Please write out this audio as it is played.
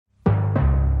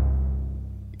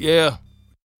Yeah.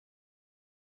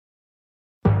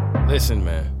 Listen,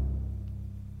 man.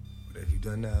 What have you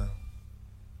done now?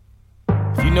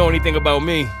 If you know anything about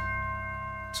me,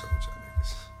 Told y'all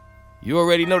niggas. you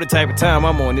already know the type of time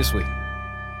I'm on this week.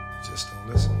 You just don't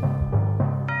listen.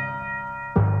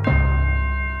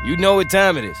 You know what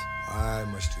time it is. Why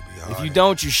must you be hard? If you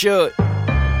don't, you should.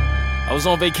 I was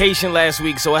on vacation last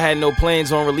week, so I had no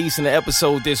plans on releasing the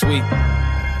episode this week.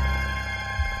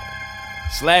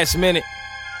 It's last minute,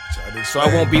 so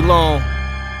I won't be long.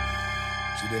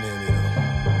 But you didn't hear me though.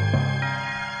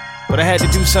 But I had to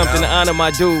do something to honor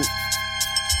my dude.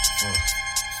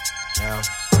 Now,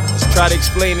 Try to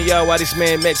explain to y'all why this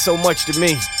man meant so much to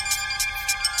me.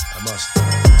 I must.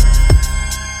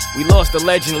 We lost a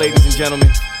legend, ladies and gentlemen.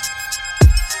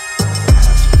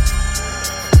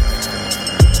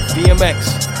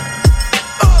 DMX.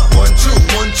 1, 2,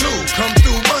 1, 2, come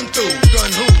through, run through.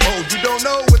 Gun who? Oh, you don't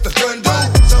know what the gun do?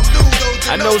 Some dudes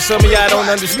I know some of y'all don't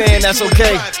understand, that's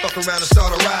okay. Fuck around and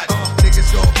start a ride.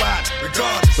 Niggas gon' fight,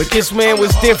 regardless. But this man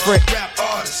was different. Rap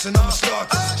artist, and I'ma start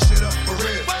this shit up for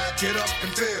real. Get up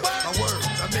and feel my words.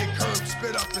 I make herbs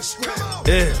spit up and squeal.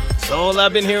 Yeah, it's all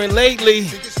I've been hearing lately.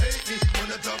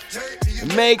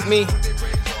 Make me.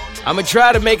 I'ma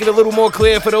try to make it a little more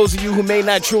clear for those of you who may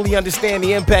not truly understand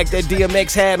the impact that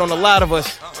DMX had on a lot of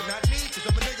us.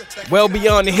 Well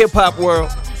beyond the hip-hop world.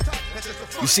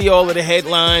 You see all of the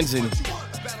headlines, and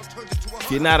if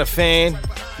you're not a fan,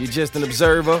 you're just an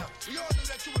observer,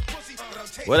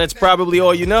 well, that's probably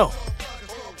all you know.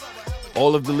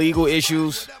 All of the legal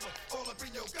issues,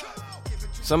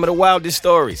 some of the wildest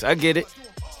stories. I get it.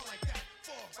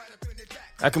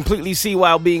 I completely see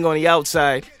why being on the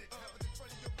outside,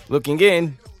 looking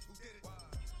in,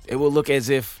 it will look as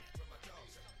if,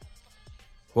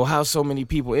 well, how so many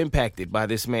people impacted by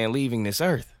this man leaving this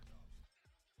earth?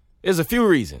 There's a few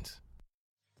reasons.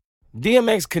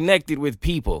 DMX connected with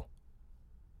people,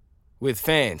 with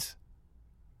fans,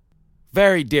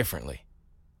 very differently.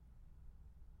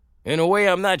 In a way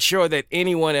I'm not sure that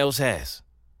anyone else has.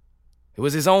 It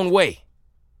was his own way.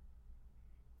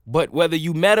 But whether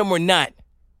you met him or not,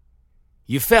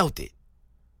 you felt it.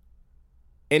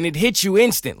 And it hit you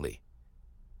instantly.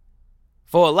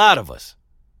 For a lot of us.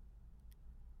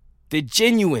 The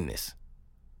genuineness.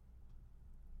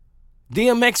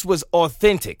 DMX was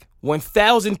authentic,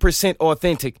 1,000%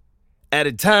 authentic, at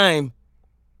a time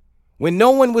when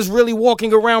no one was really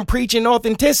walking around preaching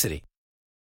authenticity.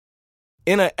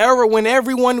 In an era when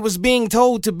everyone was being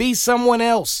told to be someone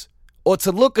else, or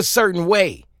to look a certain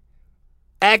way,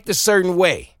 act a certain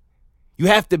way. You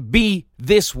have to be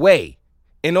this way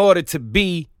in order to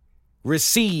be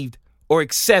received or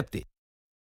accepted.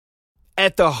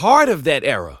 At the heart of that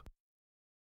era,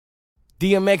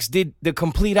 DMX did the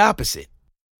complete opposite.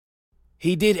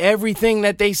 He did everything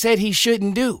that they said he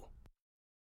shouldn't do,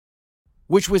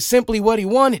 which was simply what he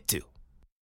wanted to.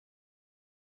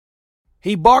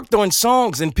 He barked on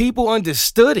songs and people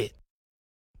understood it.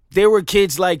 There were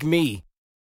kids like me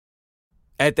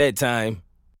at that time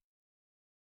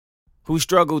who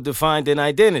struggled to find an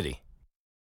identity.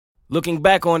 Looking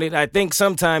back on it, I think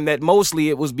sometime that mostly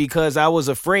it was because I was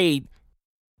afraid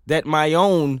that my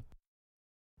own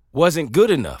wasn't good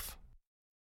enough.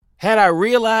 Had I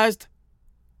realized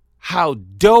how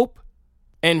dope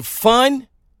and fun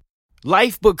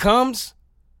life becomes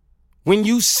when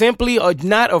you simply are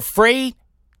not afraid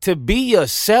to be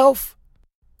yourself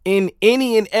in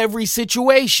any and every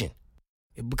situation,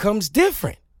 it becomes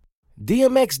different.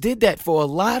 DMX did that for a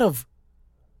lot of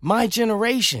my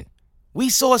generation. We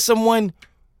saw someone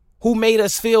who made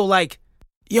us feel like,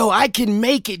 yo, I can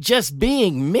make it just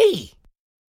being me.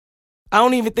 I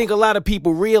don't even think a lot of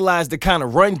people realize the kind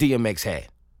of run DMX had.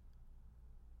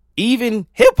 Even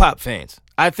hip-hop fans,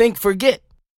 I think, forget.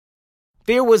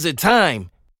 There was a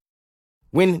time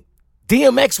when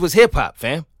DMX was hip-hop,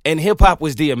 fam, and hip-hop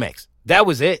was DMX. That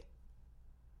was it.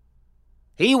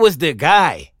 He was the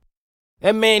guy.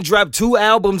 That man dropped 2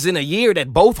 albums in a year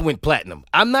that both went platinum.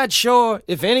 I'm not sure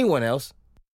if anyone else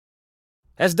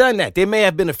has done that. There may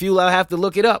have been a few. I'll have to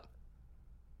look it up.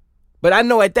 But I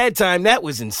know at that time that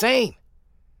was insane.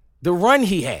 The run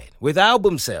he had with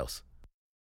album sales,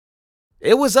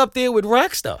 it was up there with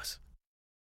rock stars.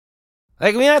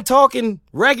 Like, we're not talking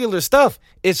regular stuff,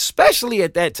 especially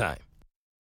at that time.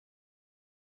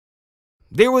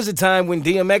 There was a time when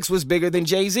DMX was bigger than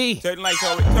Jay-Z. Turn the lights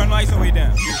all the way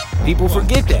down. People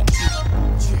forget that.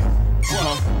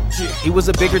 He was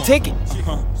a bigger ticket.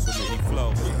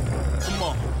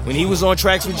 When he was on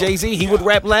tracks with Jay-Z, he would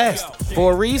rap last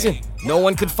for a reason. No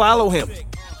one could follow him.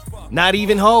 Not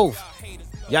even Hov.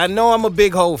 Y'all know I'm a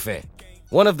big Hov fan.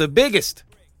 One of the biggest.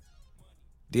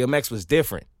 DMX was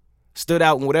different. stood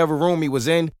out in whatever room he was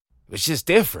in. It was just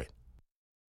different.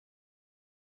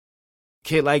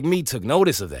 Kid like me took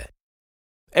notice of that.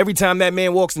 Every time that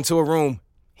man walks into a room,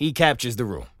 he captures the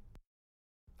room.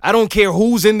 I don't care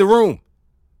who's in the room.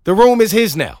 The room is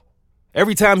his now.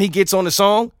 Every time he gets on a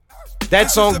song, that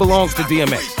song belongs to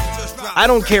DMX. I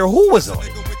don't care who was on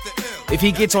it. If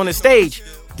he gets on the stage,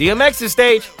 DMX's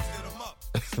stage.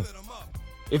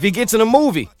 If he gets in a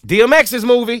movie, DMX's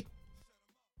movie.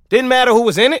 Didn't matter who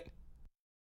was in it.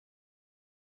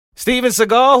 Steven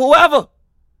Seagal, whoever.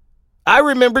 I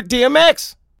remember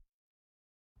DMX.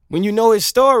 When you know his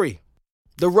story,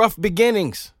 the rough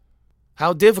beginnings,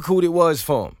 how difficult it was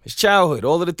for him, his childhood,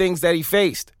 all of the things that he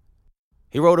faced.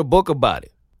 He wrote a book about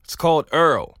it. It's called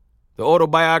Earl, the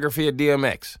autobiography of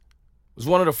DMX. It was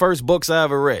one of the first books I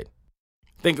ever read.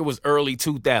 I think it was early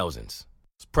 2000s. I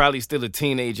was probably still a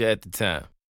teenager at the time.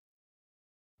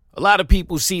 A lot of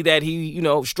people see that he,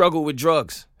 struggled with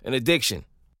drugs and addiction.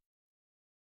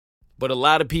 But a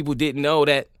lot of people didn't know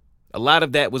that a lot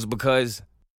of that was because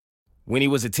when he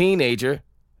was a teenager,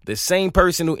 the same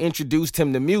person who introduced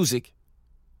him to music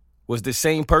was the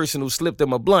same person who slipped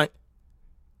him a blunt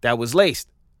that was laced.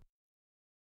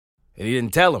 And he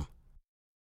didn't tell him.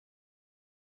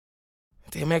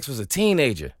 DMX was a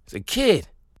teenager. He's a kid.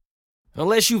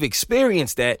 Unless you've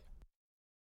experienced that,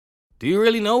 do you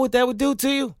really know what that would do to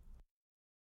you?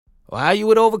 Or how you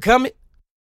would overcome it?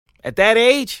 At that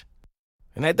age?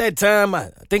 And at that time,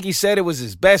 I think he said it was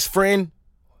his best friend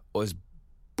or his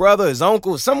brother, his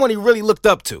uncle, someone he really looked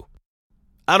up to.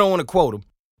 I don't want to quote him,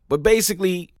 but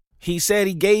basically he said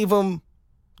he gave him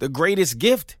the greatest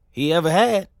gift he ever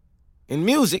had in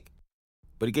music,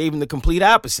 but he gave him the complete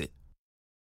opposite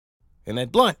in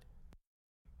that blunt.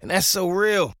 And that's so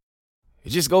real. It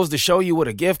just goes to show you what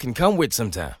a gift can come with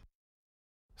sometimes.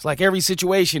 It's like every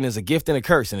situation is a gift and a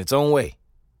curse in its own way.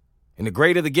 And the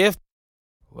greater the gift,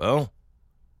 well,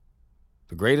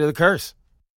 the greater the curse.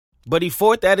 But he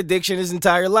fought that addiction his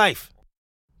entire life.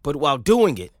 But while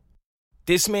doing it,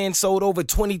 this man sold over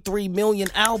 23 million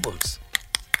albums.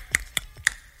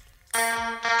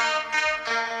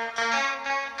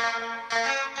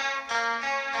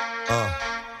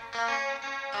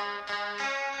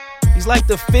 He's like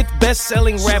the 5th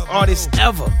best-selling rap artist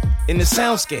ever in the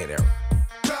SoundScan era.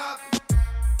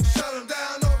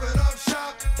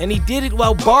 And he did it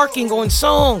while barking on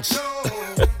songs.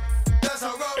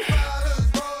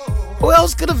 Who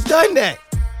else could have done that?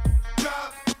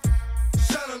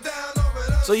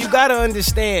 So you gotta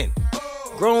understand,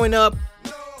 growing up,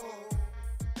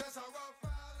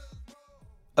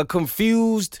 a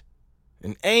confused,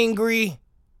 an angry,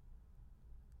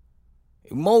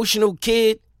 emotional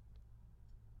kid,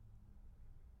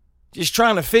 just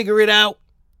trying to figure it out,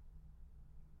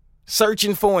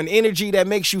 searching for an energy that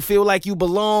makes you feel like you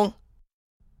belong,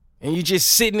 and you're just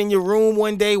sitting in your room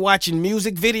one day watching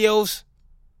music videos,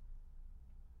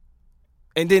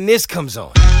 and then this comes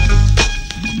on.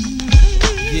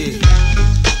 Yeah,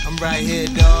 I'm right here,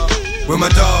 dog. Where my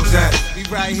dogs at? We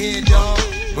right here, dog.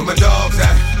 Where my dogs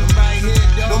at? I'm right here,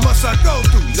 dog. What must I go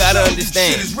through? You gotta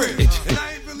understand.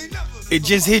 It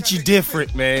just hits you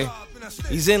different, man.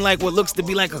 He's in like what looks to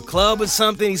be like a club or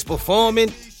something. He's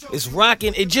performing. It's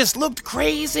rocking. It just looked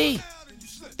crazy.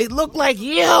 It looked like,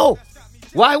 yo,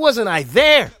 why wasn't I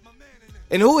there?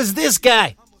 And who is this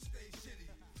guy?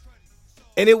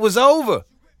 And it was over.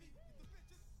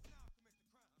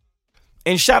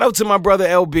 And shout out to my brother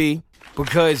LB,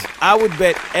 because I would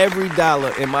bet every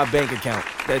dollar in my bank account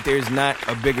that there's not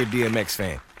a bigger DMX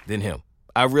fan than him.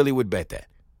 I really would bet that.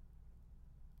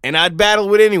 And I'd battle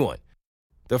with anyone.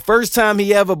 The first time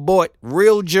he ever bought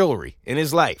real jewelry in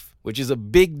his life, which is a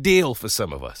big deal for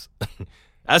some of us.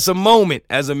 That's a moment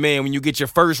as a man when you get your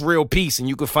first real piece and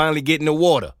you can finally get in the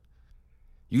water.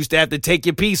 You used to have to take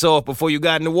your piece off before you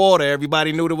got in the water.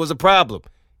 Everybody knew there was a problem.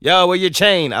 Yo, where your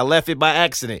chain? I left it by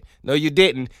accident. No, you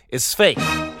didn't. It's fake.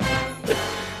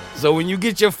 So when you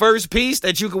get your first piece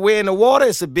that you can wear in the water,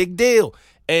 it's a big deal.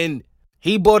 And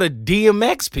he bought a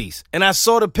DMX piece. And I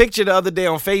saw the picture the other day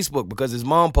on Facebook because his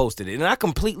mom posted it. And I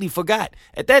completely forgot.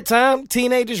 At that time,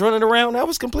 teenagers running around, that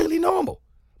was completely normal.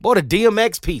 Bought a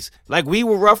DMX piece like we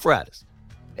were Rough Riders.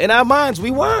 In our minds,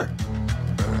 we were.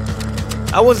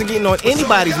 I wasn't getting on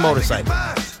anybody's motorcycle.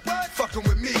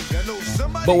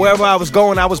 But wherever I was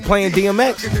going, I was playing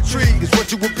DMX.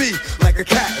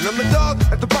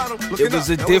 It was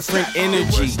a different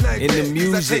energy in the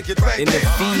music, in the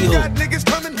feel.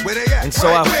 And so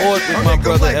I fought with my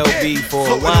brother LB for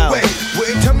a while.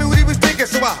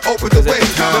 Because at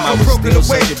the time, I was still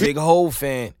such a big Hov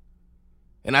fan.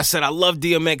 And I said, I love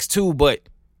DMX too, but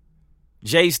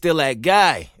Jay's still that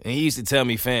guy. And he used to tell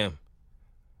me, fam,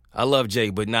 I love Jay,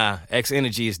 but nah, X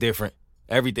Energy is different.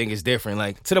 Everything is different.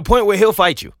 Like, to the point where he'll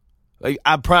fight you. Like,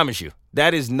 I promise you.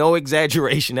 That is no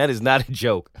exaggeration. That is not a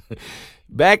joke.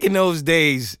 Back in those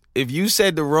days, if you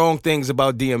said the wrong things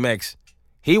about DMX,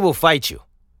 he will fight you.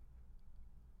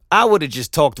 I would have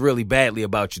just talked really badly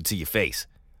about you to your face.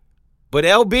 But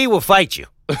LB will fight you.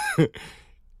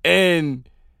 And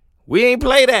we ain't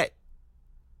play that.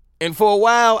 And for a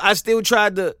while, I still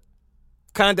tried to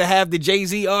kind of have the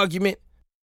Jay-Z argument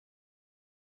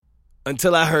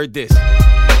until I heard this.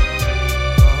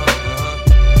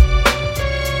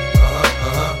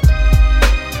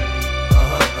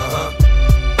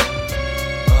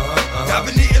 I've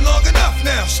been eating long enough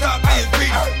now. Stop being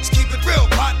greedy. Let's keep it real,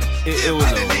 partner. It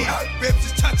was over.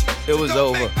 It was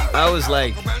over. I was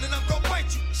like,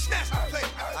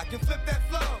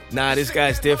 nah, this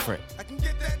guy's different.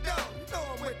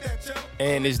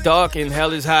 And It's Dark and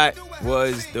Hell is Hot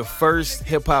was the first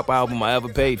hip-hop album I ever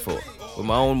paid for with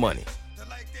my own money.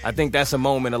 I think that's a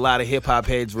moment a lot of hip-hop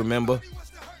heads remember.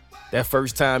 That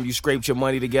first time you scraped your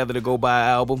money together to go buy an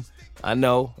album. I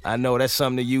know that's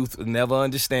something the youth will never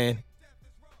understand.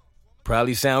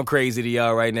 Probably sound crazy to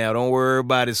y'all right now. Don't worry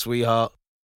about it, sweetheart.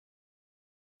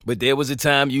 But there was a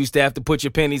time you used to have to put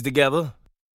your pennies together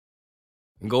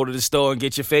and go to the store and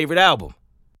get your favorite album.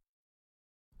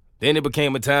 Then it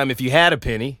became a time if you had a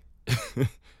penny, you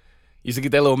used to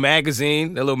get that little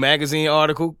magazine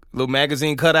article, little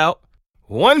magazine cutout.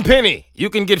 1 penny, you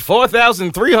can get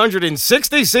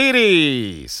 4,360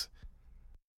 CDs.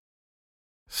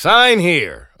 Sign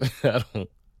here. I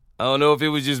don't know if it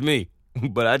was just me,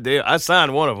 but I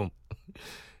signed one of them.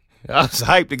 I was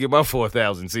hyped to get my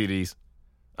 4,000 CDs.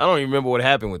 I don't even remember what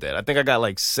happened with that. I think I got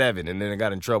like 7, and then I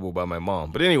got in trouble by my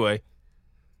mom. But anyway,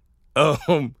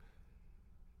 I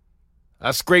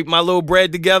scraped my little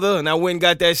bread together, and I went and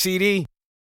got that CD,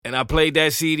 and I played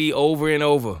that CD over and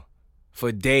over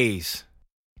for days.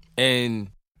 And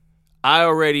I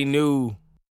already knew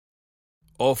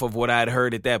off of what I'd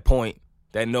heard at that point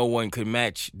that no one could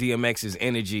match DMX's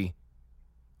energy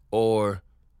or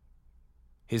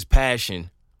his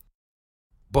passion.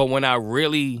 But when I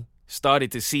really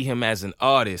started to see him as an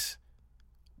artist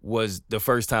was the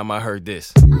first time I heard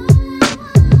this.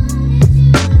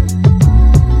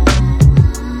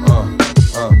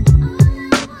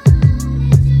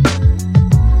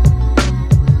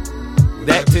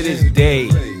 That to this day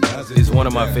is one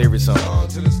of my favorite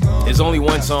songs. There's only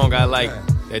one song I like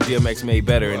that DMX made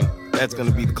better, and that's going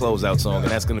to be the closeout song,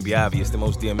 and that's going to be obvious to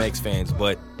most DMX fans,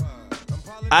 but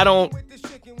I don't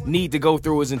need to go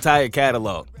through his entire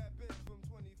catalog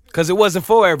because it wasn't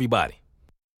for everybody.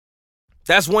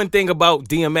 That's one thing about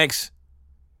DMX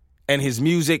and his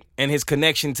music and his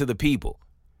connection to the people.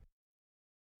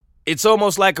 It's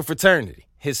almost like a fraternity,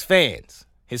 his fans,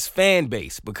 his fan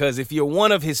base, because if you're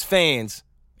one of his fans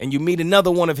and you meet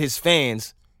another one of his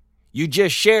fans, you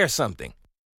just share something.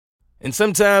 And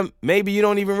sometimes maybe you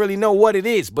don't even really know what it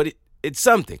is, but it's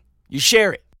something. You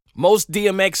share it. Most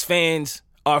DMX fans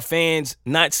are fans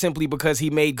not simply because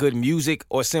he made good music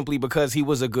or simply because he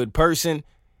was a good person,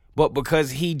 but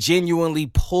because he genuinely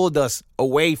pulled us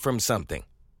away from something.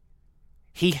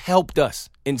 He helped us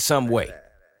in some way.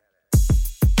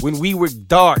 When we were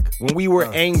dark, when we were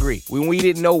angry, when we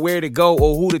didn't know where to go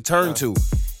or who to turn to,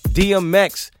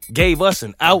 DMX gave us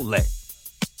an outlet.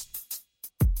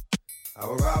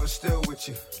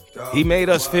 He made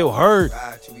us feel heard.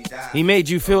 He made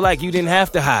you feel like you didn't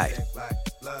have to hide.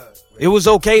 It was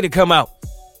okay to come out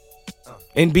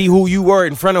and be who you were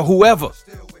in front of whoever,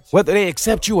 whether they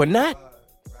accept you or not.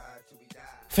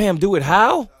 Fam, do it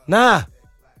how? Nah.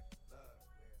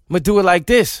 But do it like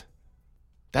this.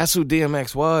 That's who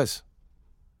DMX was.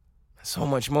 So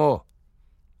much more.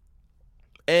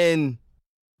 And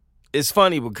it's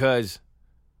funny because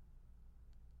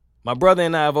my brother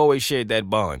and I have always shared that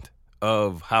bond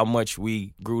of how much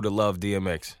we grew to love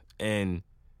DMX. And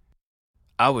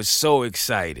I was so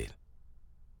excited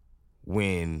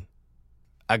when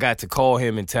I got to call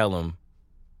him and tell him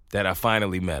that I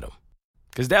finally met him.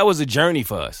 Because that was a journey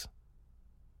for us.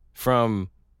 From,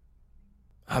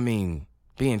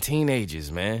 being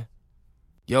teenagers, man.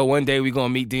 Yo, one day we gonna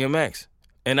meet DMX.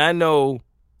 And I know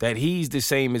that he's the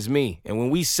same as me. And when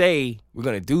we say we're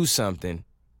gonna do something,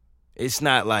 it's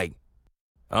not like,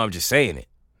 oh, I'm just saying it.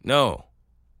 No,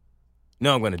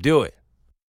 I'm gonna do it.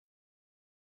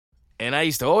 And I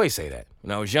used to always say that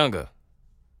when I was younger.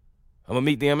 I'm gonna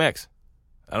meet DMX.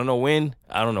 I don't know when,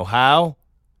 I don't know how,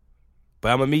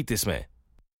 but I'm gonna meet this man.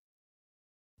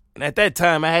 And at that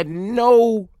time, I had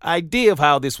no idea of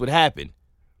how this would happen.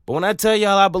 But when I tell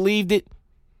y'all I believed it,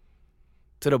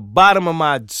 to the bottom of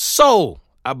my soul,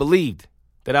 I believed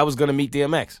that I was going to meet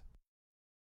DMX.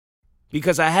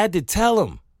 Because I had to tell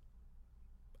him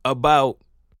about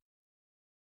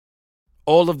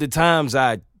all of the times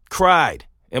I cried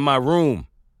in my room.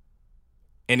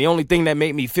 And the only thing that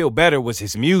made me feel better was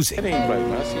his music. That ain't right,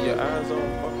 man. I see your eyes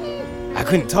on. I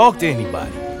couldn't talk to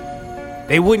anybody.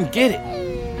 They wouldn't get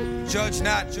it. Judge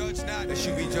not, that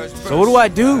should be judged first. So what do I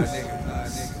do?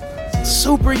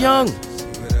 Super young.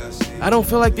 I don't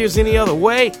feel like there's any other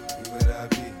way.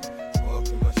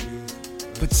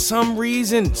 But some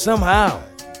reason, somehow,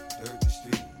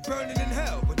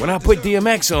 when I put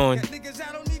DMX on,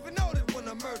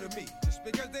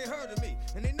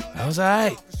 I was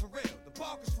alright.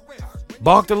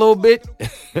 Balked a little bit,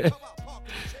 and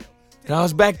I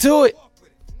was back to it.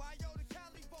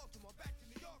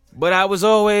 But I was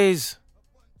always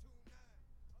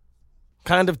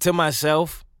kind of to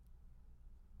myself.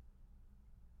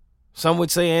 Some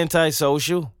would say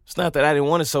antisocial. It's not that I didn't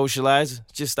want to socialize.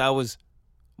 It's just I was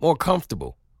more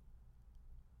comfortable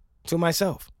to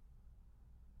myself.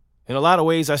 In a lot of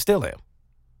ways, I still am.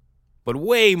 But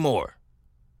way more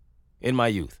in my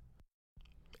youth.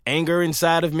 Anger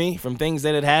inside of me from things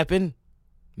that had happened.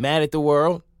 Mad at the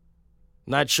world.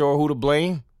 Not sure who to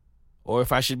blame or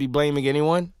if I should be blaming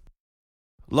anyone.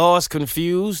 Lost,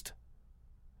 confused.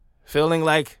 Feeling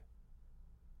like,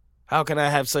 how can I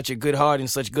have such a good heart and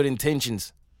such good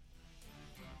intentions,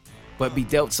 but be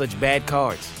dealt such bad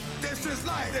cards? This is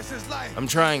life. I'm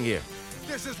trying here.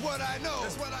 This is what I know.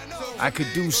 I could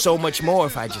do so much more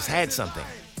if I just had something.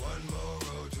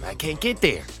 I can't get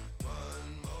there.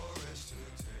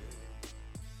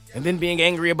 And then being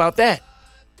angry about that.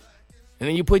 And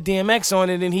then you put DMX on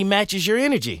it and he matches your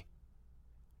energy.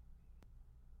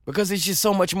 Because it's just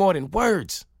so much more than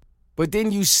words. But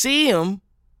then you see him,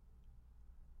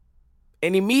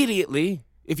 and immediately,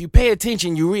 if you pay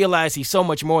attention, you realize he's so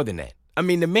much more than that. I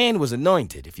mean, the man was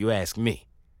anointed, if you ask me.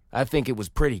 I think it was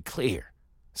pretty clear.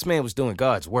 This man was doing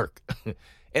God's work.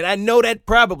 And I know that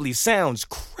probably sounds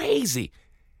crazy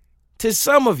to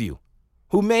some of you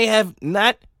who may have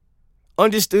not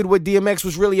understood what DMX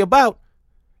was really about.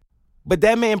 But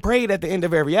that man prayed at the end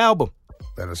of every album.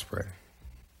 Let us pray.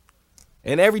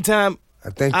 And every time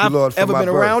I thank you, I've Lord, for ever my been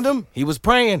birth around him, he was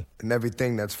praying. and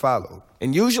everything that's followed.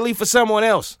 And usually for someone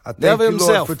else. I thank Never you,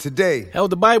 himself. Lord, for today.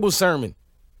 Held the Bible sermon.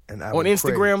 And I on will pray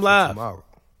Instagram for Live. tomorrow.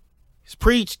 He's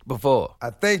preached before. I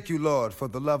thank you, Lord, for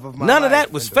the love of my None of life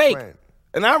that was and the fake. friend.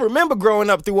 And I remember growing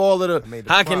up through all of the,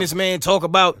 how can this man talk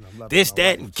about this,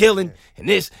 that, and killing, and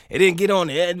this, and then get on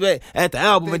at the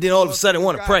album, and then all of a sudden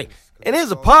want to pray. And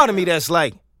there's a part of me that's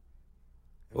like,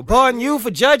 well, pardon you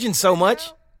for judging so much,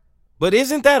 but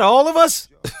isn't that all of us?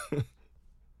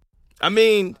 I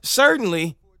mean,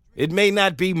 certainly, it may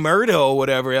not be murder or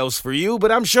whatever else for you,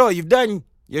 but I'm sure you've done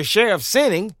your share of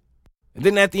sinning, and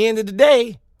then at the end of the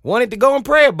day, wanted to go and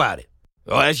pray about it.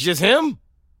 Oh, that's just him?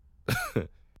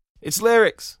 It's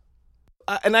lyrics.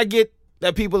 And I get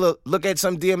that people look at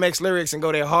some DMX lyrics and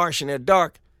go, they're harsh and they're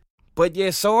dark. But yeah,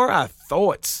 so are our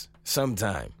thoughts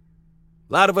sometimes.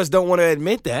 A lot of us don't want to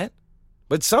admit that.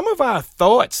 But some of our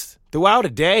thoughts throughout a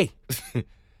day,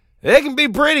 they can be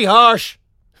pretty harsh,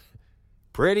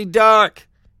 pretty dark.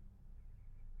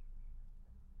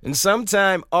 And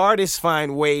sometimes artists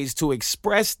find ways to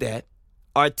express that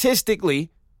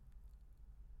artistically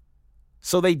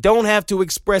so they don't have to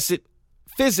express it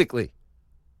physically.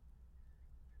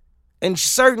 And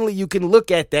certainly you can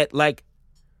look at that like,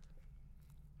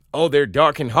 oh, they're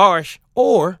dark and harsh,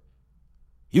 or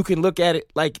you can look at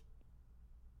it like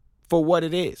for what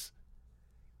it is.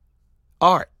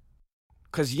 Art.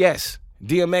 Because yes,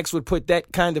 DMX would put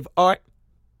that kind of art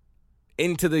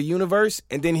into the universe,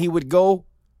 and then he would go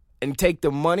and take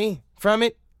the money from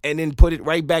it and then put it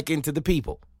right back into the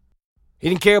people. He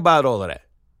didn't care about all of that.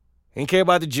 He didn't care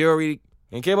about the jury.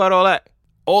 He didn't care about all that.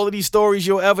 All of these stories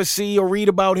you'll ever see or read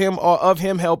about him are of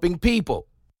him helping people.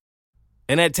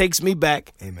 And that takes me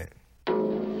back, Amen,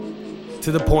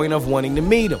 to the point of wanting to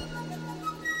meet him.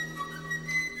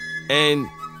 And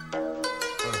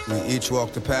we each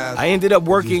walk the path. I ended up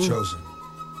working you've chosen.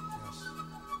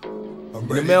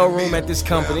 in the mailroom at this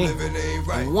company.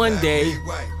 And one day,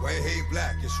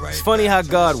 it's funny how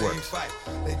God works.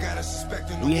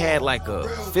 We had like a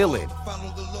fill-in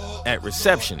at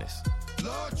receptionist.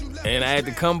 And I had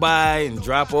to come by and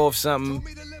drop off something.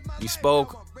 We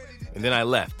spoke, and then I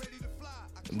left.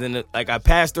 And then, I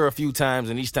passed her a few times,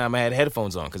 and each time I had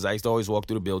headphones on, because I used to always walk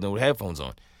through the building with headphones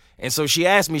on. And so she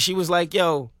asked me, she was like,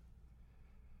 yo,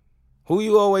 who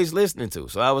you always listening to?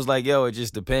 So I was like, yo, it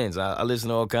just depends. I listen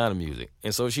to all kind of music.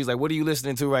 And so she's like, what are you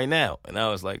listening to right now? And I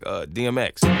was like,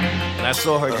 DMX. And I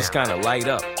saw her just kind of light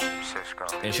up.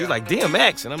 And she was like,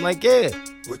 DMX? And I'm like, yeah.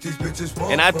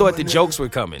 And I thought the jokes were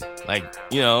coming. Like,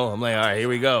 I'm like, all right, here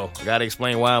we go. Gotta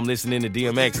explain why I'm listening to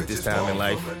DMX at this time in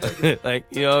life. Like,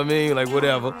 you know what I mean? Like,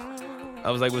 whatever.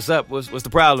 I was like, what's up? What's the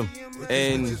problem?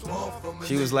 And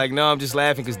she was like, no, I'm just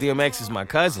laughing because DMX is my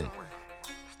cousin.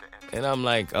 And I'm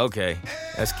like, okay,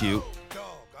 that's cute.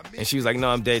 And she was like, no,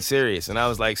 I'm dead serious. And I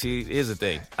was like, see, here's the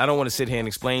thing. I don't want to sit here and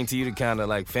explain to you the kind of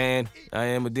like fan I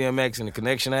am with DMX and the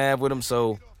connection I have with him.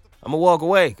 So I'm going to walk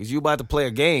away because you about to play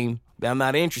a game that I'm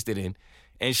not interested in.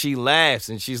 And she laughs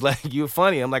and she's like, you're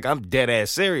funny. I'm like, I'm dead ass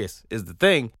serious is the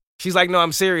thing. She's like, no,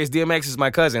 I'm serious. DMX is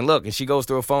my cousin. Look. And she goes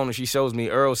through her phone and she shows me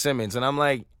Earl Simmons. And I'm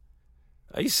like,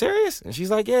 are you serious? And she's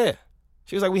like, yeah.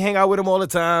 She was like, we hang out with him all the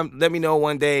time. Let me know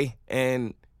one day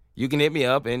and you can hit me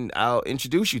up and I'll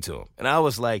introduce you to him. And I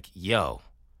was like, yo,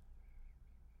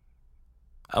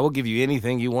 I will give you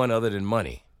anything you want other than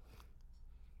money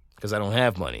because I don't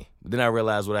have money. But then I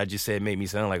realized what I just said made me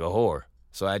sound like a whore.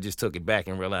 So I just took it back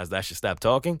and realized I should stop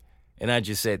talking. And I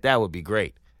just said, that would be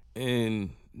great.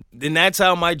 And then that's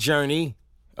how my journey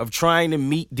of trying to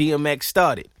meet DMX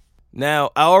started.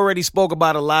 Now, I already spoke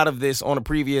about a lot of this on a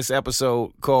previous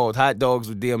episode called Hot Dogs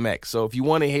with DMX. So if you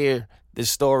want to hear this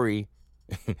story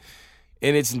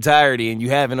in its entirety and you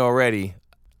haven't already,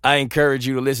 I encourage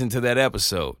you to listen to that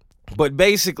episode. But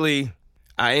basically,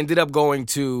 I ended up going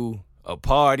to a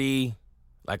party,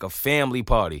 like a family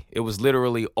party. It was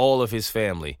literally all of his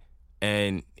family,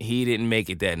 and he didn't make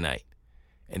it that night.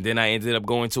 And then I ended up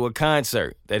going to a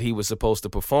concert that he was supposed to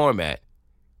perform at,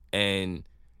 and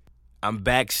I'm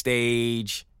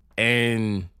backstage,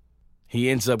 and he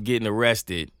ends up getting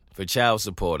arrested for child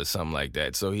support or something like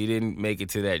that. So he didn't make it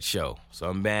to that show. So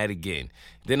I'm mad again.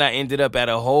 Then I ended up at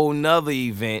a whole nother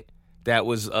event that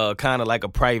was kind of like a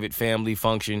private family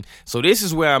function. So this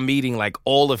is where I'm meeting like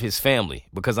all of his family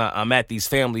because I'm at these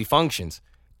family functions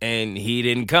and he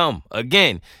didn't come.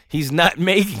 Again, he's not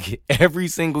making it every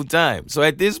single time. So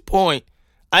at this point,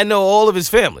 I know all of his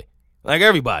family, like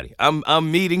everybody.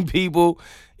 I'm meeting people,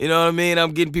 you know what I mean?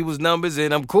 I'm getting people's numbers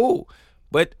and I'm cool.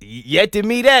 But yet to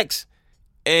meet X.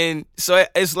 And so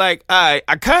it's like, I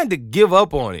kind of give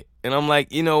up on it. And I'm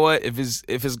like, you know what? If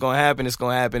it's going to happen, it's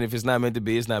going to happen. If it's not meant to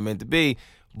be, it's not meant to be.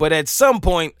 But at some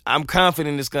point, I'm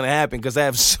confident it's going to happen because I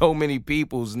have so many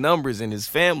people's numbers in his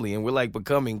family and we're like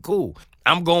becoming cool.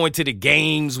 I'm going to the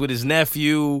games with his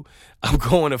nephew. I'm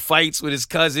going to fights with his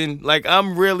cousin. Like,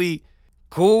 I'm really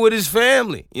cool with his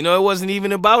family. You know, it wasn't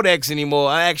even about X anymore.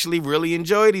 I actually really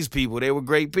enjoy these people. They were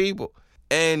great people.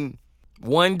 And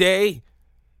one day,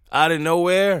 out of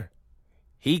nowhere,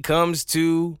 he comes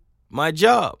to my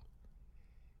job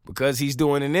because he's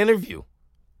doing an interview.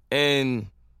 And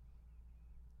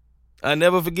I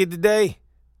never forget the day.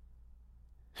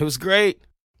 It was great.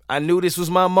 I knew this was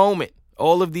my moment.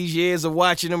 All of these years of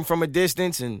watching him from a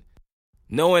distance and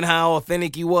knowing how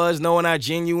authentic he was, knowing how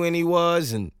genuine he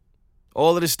was, and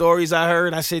all of the stories I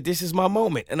heard, I said, this is my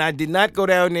moment. And I did not go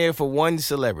down there for one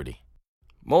celebrity.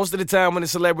 Most of the time when the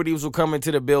celebrities would come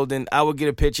into the building, I would get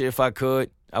a picture if I could.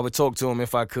 I would talk to him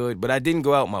if I could, but I didn't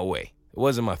go out my way. It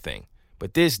wasn't my thing.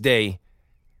 But this day,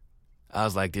 I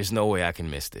was like, there's no way I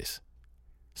can miss this.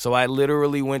 So I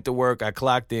literally went to work, I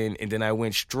clocked in, and then I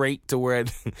went straight to where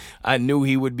I knew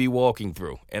he would be walking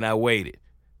through. And I waited,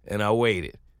 and I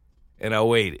waited, and I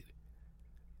waited.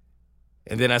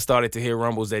 And then I started to hear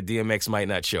rumbles that DMX might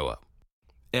not show up.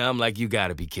 And I'm like, you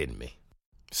gotta be kidding me.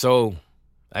 So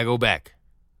I go back.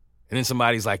 And then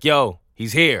somebody's like, yo,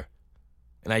 he's here.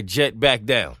 And I jet back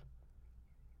down.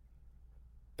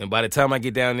 And by the time I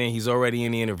get down there, he's already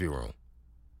in the interview room.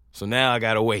 So now I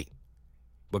gotta wait.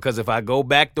 Because if I go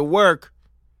back to work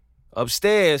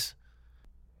upstairs,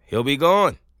 he'll be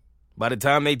gone. By the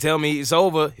time they tell me it's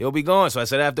over, he'll be gone. So I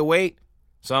said I have to wait.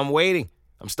 So I'm waiting.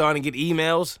 I'm starting to get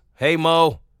emails. Hey,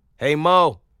 Mo,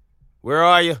 where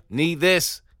are you? Need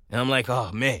this. And I'm like,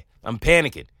 oh, man, I'm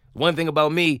panicking. One thing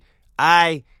about me,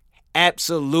 I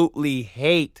absolutely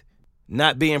hate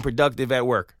not being productive at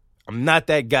work. I'm not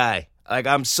that guy. Like,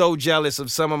 I'm so jealous of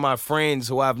some of my friends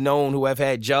who I've known who have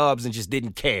had jobs and just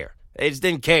didn't care. They just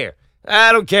didn't care.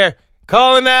 I don't care.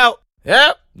 Calling out.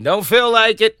 Yep. Don't feel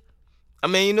like it. I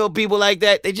mean, you know, people like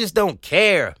that, they just don't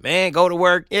care, man. Go to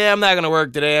work. Yeah, I'm not going to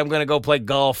work today. I'm going to go play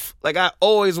golf. Like, I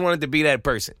always wanted to be that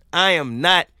person. I am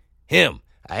not him.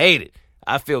 I hate it.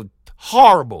 I feel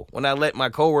horrible when I let my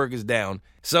coworkers down.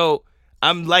 So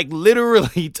I'm like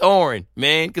literally torn,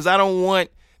 man, because I don't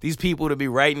want these people to be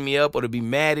writing me up or to be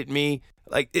mad at me.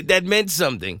 Like, that meant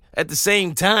something. At the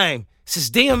same time, this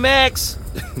is DMX.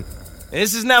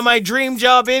 This is not my dream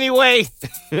job anyway.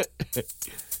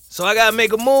 So I got to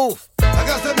make a move. I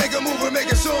got to make a move and make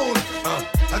it soon.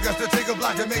 I got to take a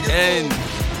block and make it And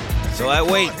So I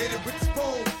wait.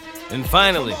 And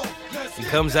finally, he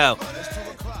comes out.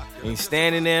 And he's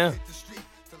standing there.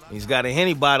 He's got a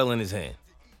Henny bottle in his hand.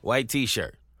 White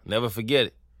t-shirt. Never forget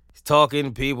it. He's talking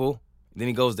to people. Then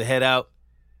he goes to head out.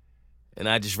 And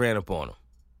I just ran up on him.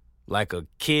 Like a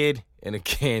kid in a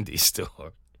candy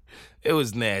store. It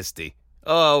was nasty.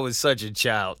 Oh, I was such a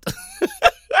child.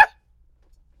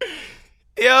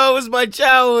 Yo, it was my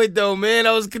childhood though, man.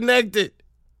 I was connected.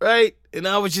 Right? And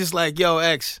I was just like, yo,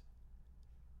 X,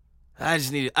 I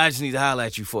just need to holler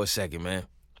at you for a second, man.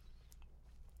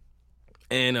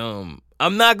 And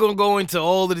I'm not gonna go into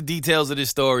all of the details of this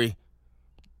story,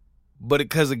 but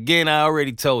because again, I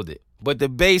already told it. But the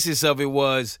basis of it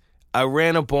was I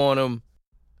ran up on him.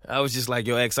 I was just like,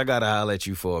 yo, X, I gotta holler at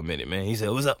you for a minute, man. He said,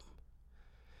 what's up?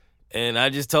 And I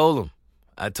just told him.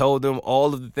 I told him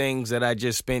all of the things that I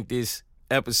just spent this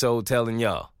episode telling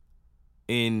y'all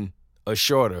in a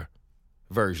shorter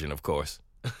version, of course.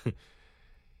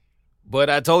 But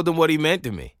I told him what he meant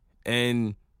to me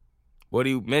and what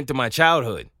he meant to my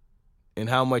childhood and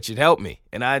how much it helped me.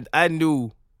 And I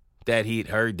knew that he'd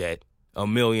heard that a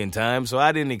million times, so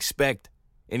I didn't expect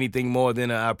anything more than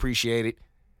I appreciate it.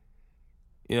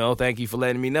 You know, thank you for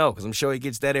letting me know, because I'm sure he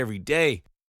gets that every day.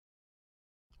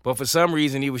 But for some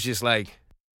reason, he was just like,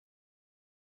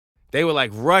 they were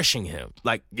like rushing him.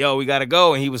 Like, yo, we got to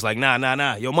go. And he was like,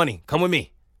 nah. Yo, money, come with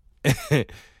me.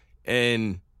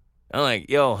 And I'm like,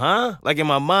 yo, huh? Like in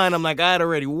my mind, I'm like, I had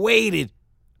already waited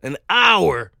an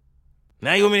hour.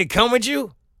 Now you want me to come with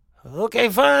you? Okay,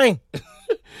 fine.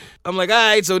 I'm like, all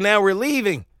right, so now we're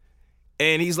leaving.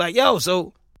 And he's like, yo,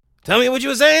 so tell me what you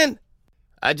were saying.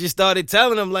 I just started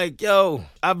telling him like, yo,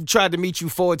 I've tried to meet you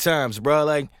 4 times, bro.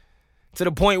 Like, to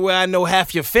the point where I know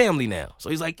half your family now. So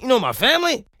he's like, you know my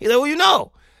family? He's like, well, you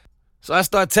know. So I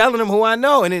start telling him who I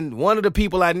know. And then one of the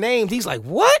people I named, he's like,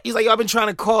 what? He's like, yo, I've been trying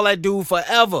to call that dude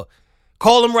forever.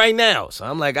 Call him right now. So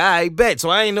I'm like, I bet. So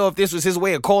I didn't know if this was his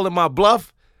way of calling my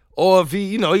bluff or if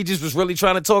he just was really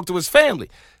trying to talk to his family.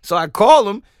 So I call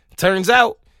him. Turns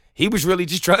out he was really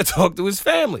just trying to talk to his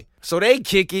family. So they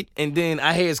kick it. And then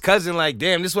I hear his cousin like,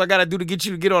 damn, this is what I got to do to get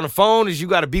you to get on the phone is you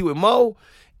got to be with Mo.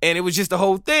 And it was just the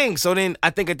whole thing. So then I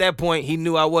think at that point he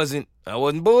knew I wasn't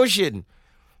bullshitting.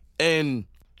 And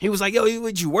he was like, yo,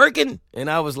 you working? And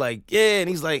I was like, yeah. And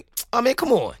he's like, oh, man,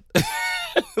 come on.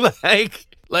 like,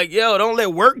 yo, don't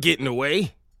let work get in the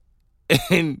way.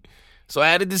 And so I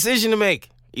had a decision to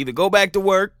make. Either go back to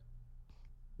work,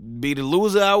 be the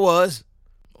loser I was,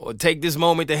 or take this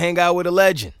moment to hang out with a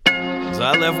legend. So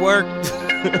I left work.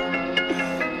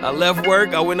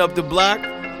 I went up the block.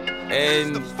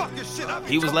 And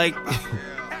he was like,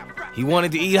 he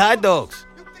wanted to eat hot dogs.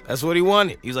 That's what he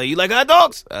wanted. He was like, you like hot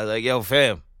dogs? I was like, yo,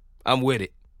 fam, I'm with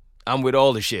it. I'm with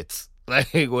all the shits.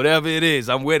 Like, whatever it is,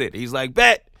 I'm with it. He's like,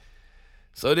 bet.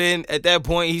 So then at that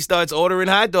point, he starts ordering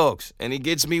hot dogs. And he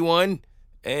gets me one.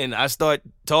 And I start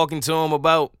talking to him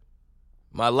about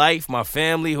my life, my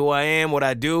family, who I am, what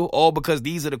I do. All because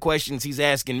these are the questions he's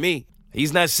asking me.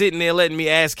 He's not sitting there letting me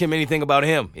ask him anything about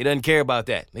him. He doesn't care about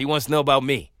that. He wants to know about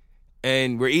me.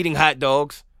 And we're eating hot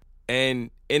dogs.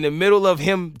 And in the middle of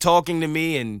him talking to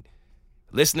me and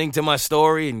listening to my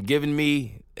story and giving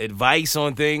me advice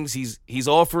on things, he's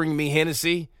offering me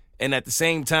Hennessy. And at the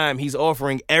same time, he's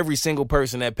offering every single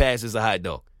person that passes a hot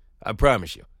dog. I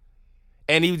promise you.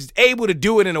 And he was able to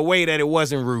do it in a way that it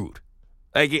wasn't rude.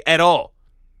 Like, at all.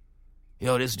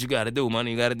 Yo, this is what you got to do,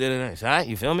 money. You got to do this. All right,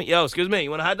 you feel me? Yo, excuse me,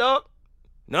 you want a hot dog?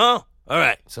 No? All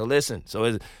right. So listen. So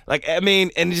it's like, I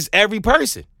mean, and just every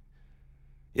person.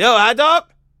 Yo, hot dog?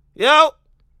 Yo,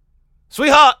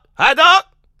 sweetheart, hot dog?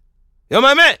 Yo,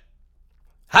 my man,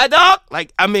 hot dog?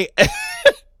 Like, I mean,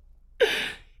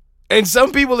 and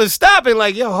some people are stopping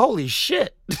like, yo, holy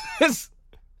shit, that's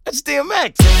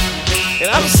DMX. And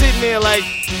I'm sitting there like,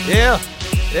 yeah,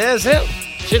 that's him.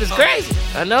 Shit is crazy.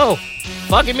 I know.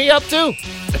 Fucking me up too.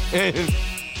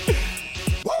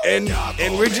 and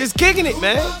we're just kicking it,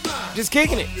 man. Just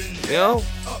kicking it, you know?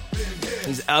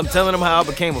 I'm telling him how I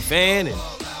became a fan and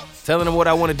telling him what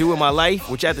I want to do with my life,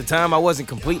 which at the time I wasn't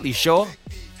completely sure.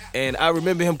 And I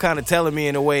remember him kind of telling me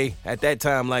in a way at that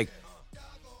time, like,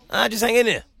 just hang in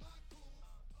there.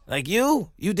 Like, you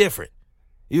different.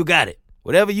 You got it.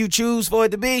 Whatever you choose for it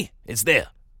to be, it's there.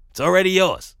 It's already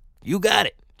yours. You got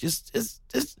it. Just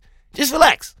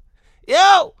relax.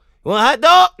 Yo, you want a hot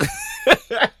dog?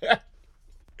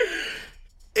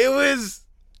 It was,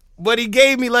 but he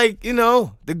gave me like,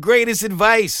 the greatest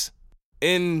advice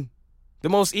in the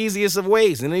most easiest of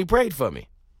ways. And then he prayed for me.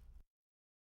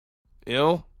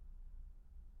 We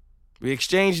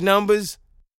exchanged numbers.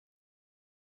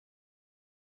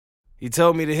 He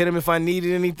told me to hit him if I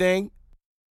needed anything.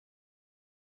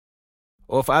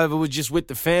 or if I ever was just with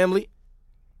the family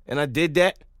and I did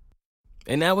that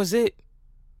and that was it.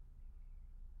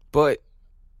 But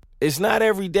it's not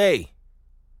every day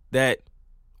that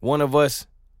one of us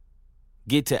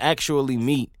get to actually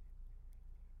meet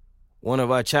one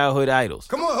of our childhood idols.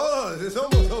 Come on, hold on. It's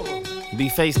almost over. Be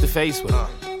face to face with him.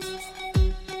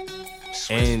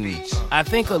 And I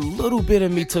think a little bit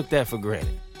of me took that for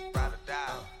granted.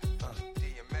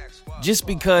 Just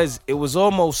because it was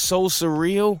almost so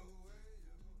surreal.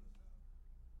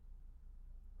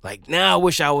 Like, now I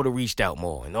wish I would have reached out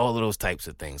more and all of those types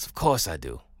of things. Of course I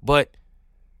do. But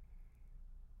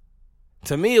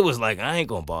to me, it was like, I ain't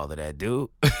gonna bother that dude.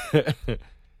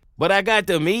 But I got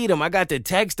to meet him. I got to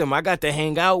text him. I got to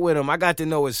hang out with him. I got to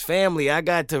know his family. I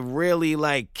got to really,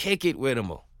 kick it with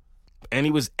him. And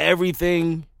he was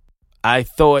everything I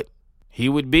thought he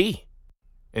would be.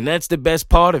 And that's the best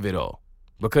part of it all.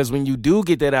 Because when you do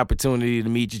get that opportunity to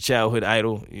meet your childhood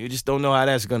idol, you just don't know how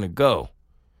that's going to go.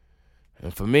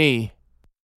 And for me,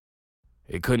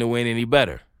 it couldn't have went any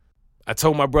better. I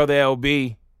told my brother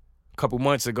LB a couple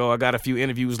months ago, I got a few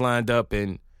interviews lined up,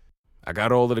 and I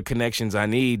got all of the connections I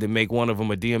need to make one of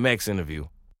them a DMX interview.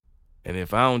 And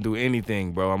if I don't do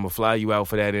anything, bro, I'm going to fly you out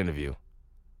for that interview.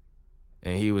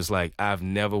 And he was like, I've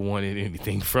never wanted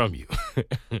anything from you.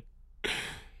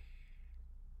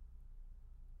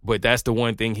 But that's the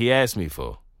one thing he asked me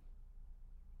for.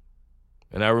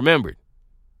 And I remembered.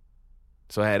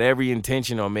 So I had every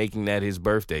intention on making that his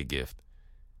birthday gift.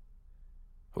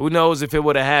 Who knows if it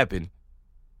would have happened.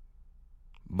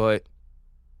 But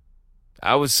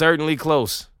I was certainly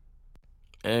close.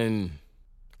 And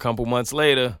a couple months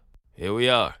later, here we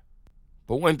are.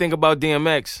 But one thing about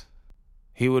DMX,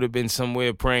 he would have been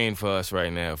somewhere praying for us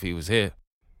right now if he was here,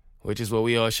 which is what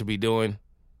we all should be doing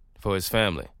for his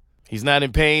family. He's not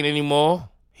in pain anymore.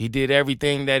 He did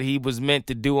everything that he was meant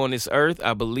to do on this earth.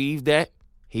 I believe that.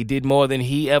 He did more than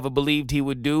he ever believed he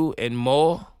would do and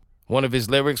more. One of his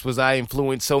lyrics was, I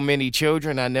influenced so many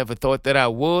children I never thought that I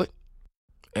would.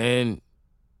 And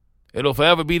it'll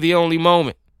forever be the only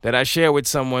moment that I share with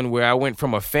someone where I went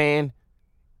from a fan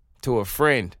to a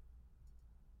friend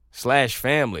 /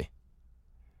 family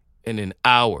in an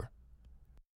hour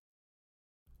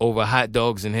over hot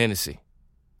dogs and Hennessy.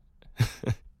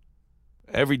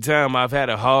 Every time I've had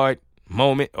a hard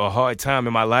moment or hard time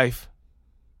in my life,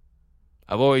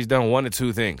 I've always done one or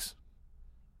two things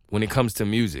when it comes to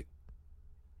music.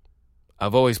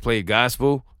 I've always played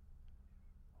gospel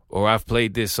or I've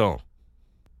played this song.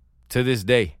 To this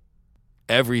day,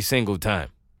 every single time.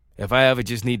 If I ever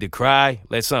just need to cry,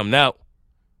 let something out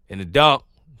in the dark,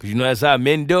 because you know that's how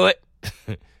men do it,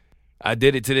 I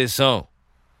did it to this song.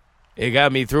 It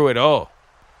got me through it all.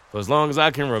 For as long as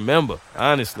I can remember,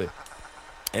 honestly.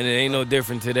 And it ain't no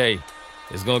different today.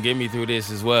 It's going to get me through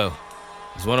this as well.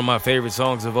 It's one of my favorite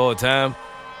songs of all time.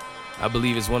 I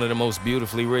believe it's one of the most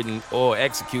beautifully written or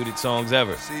executed songs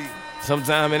ever.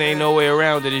 Sometimes it ain't no way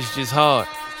around it. It's just hard.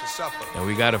 And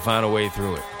we got to find a way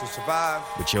through it.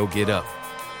 But yo, get up.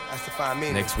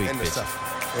 Next week, bitches.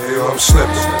 Hey, yo, I'm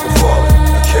slipping, I'm falling,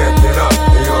 I can't get up.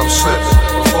 Hey, yo, I'm slipping,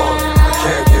 I'm falling, I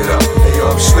can't get up. Hey, yo,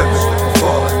 I'm slipping, I'm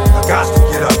falling, I got to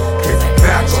get up. Get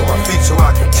back on my feet so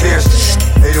I can tear.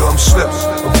 Hey, yo, I'm slipping,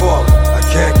 I'm falling, I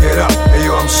can't get up. Hey,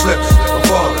 yo, I'm slipping, I'm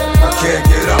falling, I can't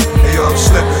get up. Hey, yo, I'm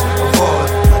slipping, I'm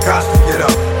falling, I got to get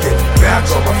up. Get back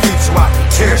on my feet so I can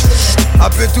tear.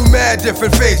 I've been through mad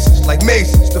different phases, like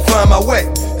mazes, to find my way.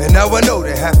 And now I know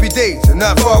that happy days are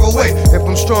not far away. If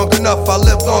I'm strong enough, I'll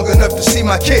live long enough to see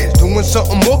my kids doing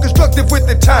something more constructive with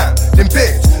the time than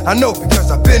bids. I know because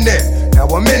I've been there, now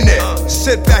I'm in there.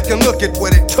 Sit back and look at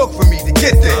what it took for me to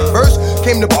get there. First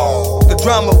came the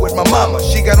drama with my mama.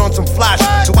 She got on some fly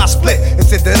shit, so I split and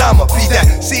said that I'ma be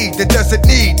that seed that doesn't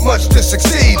need much to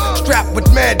succeed. Strapped with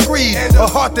mad greed, a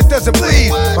heart that doesn't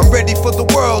bleed. I'm ready for the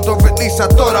world, or at least I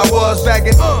thought I was.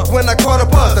 Bagging when I caught a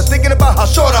buzz, I'm thinking about how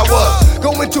short I was.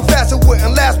 Going too fast, it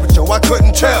wouldn't last, but yo, I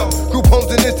couldn't tell. Group homes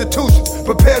and institutions,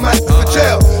 prepare my for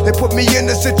jail. They put me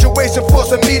in a situation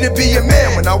forcing me to be a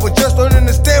man when I was just learning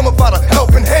to stand without a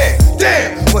helping hand.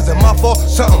 Damn, was it my fault?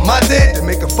 Something I did to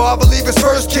make a father leave his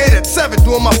first kid at 7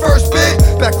 doing my first bid.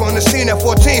 Back on the scene at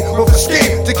 14 with a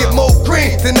scheme to get more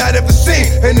green than I'd ever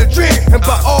seen in a dream. And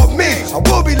by all means, I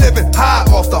will be living high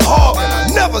off the hog. And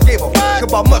I never gave a fuck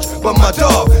about much but my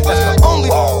dog. That's the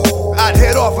only I'd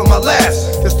head off in my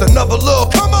last. Just another little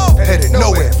come on, headed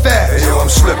nowhere fast. Hey yo, I'm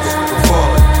slipping, I'm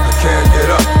falling, I can't get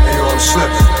up. Hey yo, I'm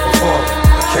slipping, I'm falling,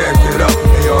 I can't get up.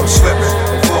 Hey yo, I'm slipping,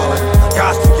 I'm falling, I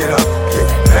got to get up. Get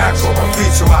back on my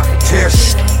feet so I can tear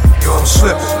shit. Yo, I'm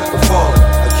slipping, I'm falling,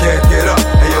 I can't get up.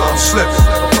 Hey yo, I'm slipping,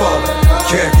 I'm falling, I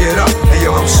can't get up. Hey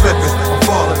yo, I'm slipping, I'm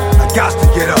falling, I got to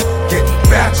get up. Get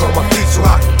on my feet so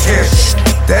I can tear shit.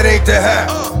 That ain't the half.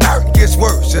 It gets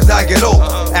worse as I get older.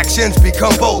 Actions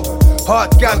become bolder.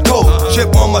 Heart got cold.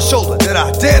 Chip on my shoulder that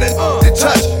I didn't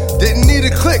touch. Didn't need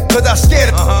a click cause I scared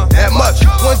it that much.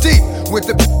 One deep with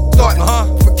the starting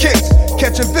for kicks.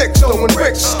 Catching Vicks, throwing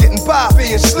bricks. Getting by,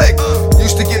 being slick.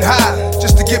 Used to get high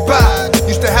just to get by.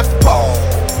 Used to have to pause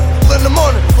in the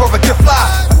morning before I could fly.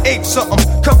 I ate something,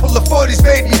 couple of 40s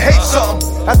made me hate something.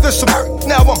 After some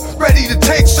now I'm ready to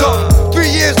take something. 3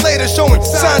 years later showing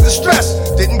signs of stress.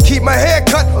 Didn't keep my hair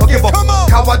cut or give a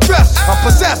how I dress. I'm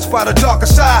possessed by the darker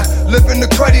side, living the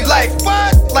cruddy life.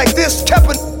 Like this, kept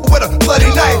with a bloody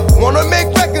knife. Wanna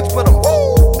make records but I'm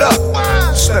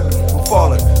up. Slipping, I'm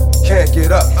falling, can't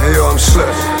get up. Hey yo, I'm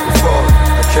slipping, I'm falling,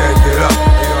 I can't get up.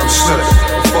 Hey yo, I'm slipping,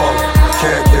 I'm falling, I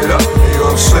can't get up. Hey yo,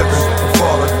 I'm slipping, I'm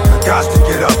falling, I got to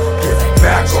get up. Get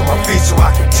back on my feet so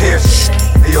I can tear shit.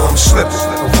 Hey yo, I'm slipping,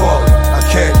 I'm falling, I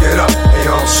can't get up. Hey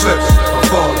yo, I'm slipping, I'm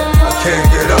falling, I can't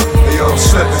get up. Hey yo, I'm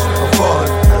slipping, I'm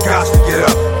falling, I got to get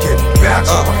up. Get back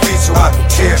on my feet so I can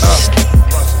tear shit.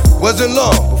 Wasn't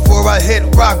long before I hit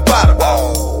rock bottom.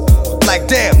 Like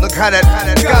damn, look how that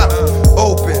got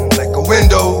open like a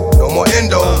window, no more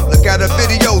endo. Look at a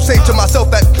video, say to myself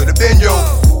that could've been yo.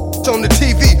 It's on the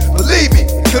TV, believe me,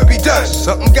 it could be done.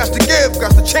 Something got to give,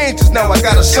 got to change, cause now I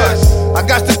got a son. I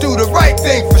got to do the right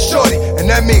thing for shorty, and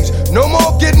that means no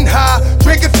more getting high,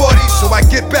 drinking 40. So I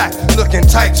get back, looking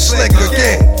tight, slick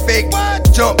again. Fake,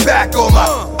 jump back on my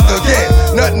again.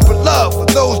 Nothing but love for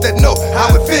those that know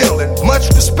how it feel, and much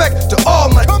respect to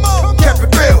all my kept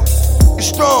it real.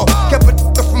 Strong, kept it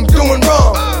from doing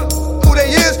wrong. Who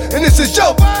they is, and this is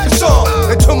your song.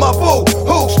 And to my boo,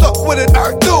 who stuck with it,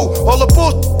 do all the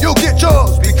bull, you'll get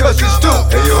yours because it's due.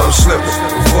 Hey yo, I'm slipping,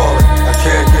 I'm falling, I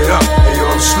can't get up. Hey yo,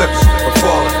 I'm slipping, I'm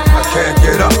falling, I can't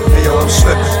get up. Hey yo, I'm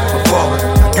slipping, I'm falling,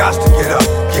 I got to get up.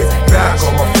 Get back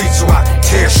on my feet so I can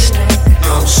tear shit. Hey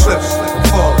yo, I'm slipping, I'm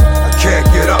falling, I can't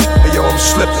get up. Hey yo, I'm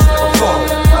slipping, I'm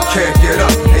falling, I can't get up.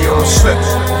 Hey yo, I'm slipping,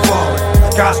 I'm falling, I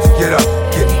got to get up.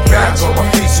 Get back on my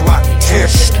feet so I can tear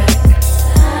shit.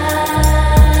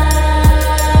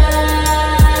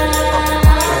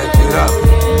 Can't get up.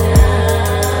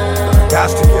 I got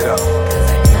to get up.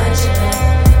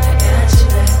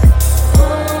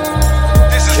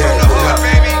 This is from the hood,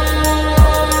 baby.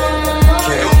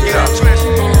 Can't get up.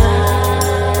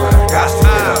 But I got to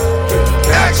get up. Get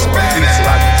back on my feet so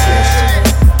I can tear shit.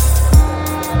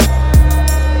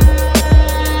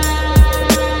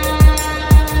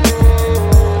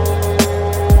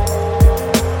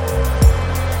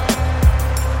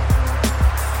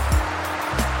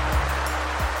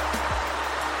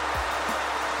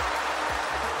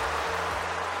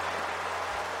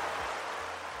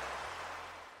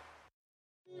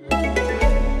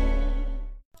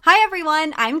 Hi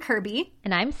everyone, I'm Kirby.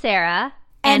 And I'm Sarah.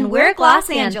 And we're Gloss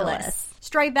Angeles.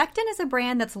 Strivectin is a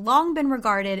brand that's long been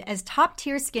regarded as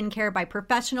top-tier skincare by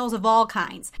professionals of all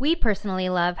kinds. We personally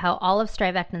love how all of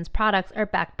Strivectin's products are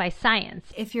backed by science.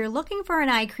 If you're looking for an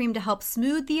eye cream to help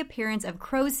smooth the appearance of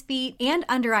crow's feet and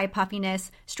under-eye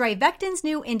puffiness, Strivectin's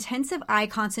new Intensive Eye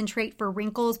Concentrate for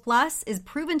Wrinkles Plus is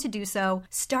proven to do so,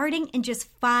 starting in just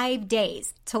 5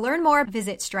 days. To learn more,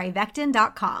 visit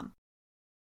strivectin.com.